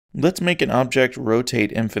Let's make an object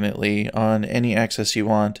rotate infinitely on any axis you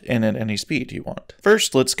want and at any speed you want.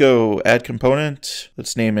 First, let's go add component.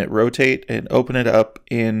 Let's name it rotate and open it up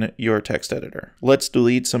in your text editor. Let's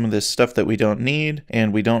delete some of this stuff that we don't need,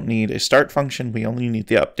 and we don't need a start function. We only need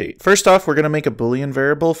the update. First off, we're going to make a boolean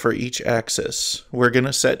variable for each axis. We're going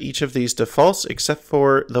to set each of these to false except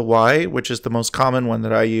for the y, which is the most common one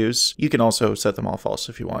that I use. You can also set them all false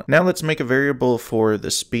if you want. Now let's make a variable for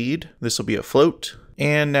the speed. This will be a float.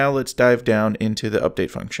 And now let's dive down into the update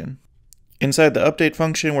function. Inside the update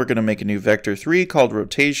function, we're going to make a new vector3 called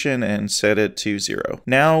rotation and set it to 0.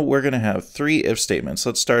 Now we're going to have 3 if statements.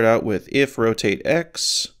 Let's start out with if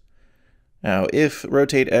rotateX. Now, if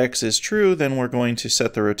rotateX is true, then we're going to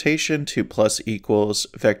set the rotation to plus equals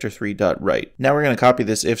vector3.right. Now we're going to copy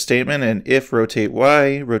this if statement, and if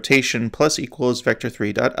rotateY, rotation plus equals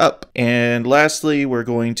vector3.up. And lastly, we're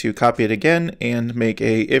going to copy it again and make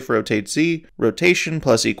a if rotateZ, rotation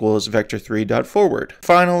plus equals vector3.forward.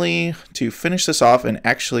 Finally, to finish this off and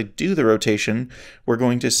actually do the rotation, we're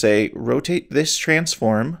going to say rotate this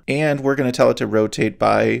transform, and we're going to tell it to rotate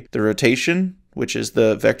by the rotation, which is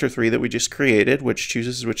the vector3 that we just created, which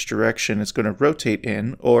chooses which direction it's going to rotate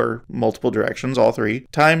in, or multiple directions, all 3,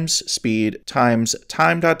 times speed times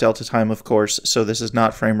time.delta time, of course, so this is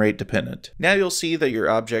not frame rate dependent. Now you'll see that your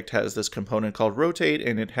object has this component called rotate,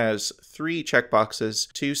 and it has 3 checkboxes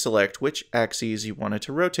to select which axes you want it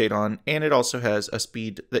to rotate on, and it also has a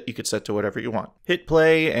speed that you could set to whatever you want. Hit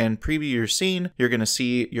play and preview your scene. You're going to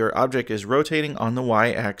see your object is rotating on the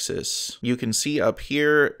y-axis. You can see up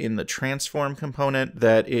here in the transform component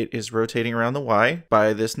that it is rotating around the Y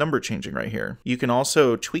by this number changing right here. You can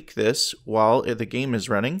also tweak this while the game is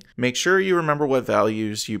running. Make sure you remember what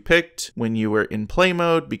values you picked when you were in play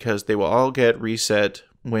mode, because they will all get reset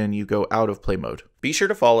when you go out of play mode. Be sure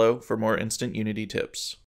to follow for more instant Unity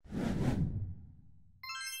tips.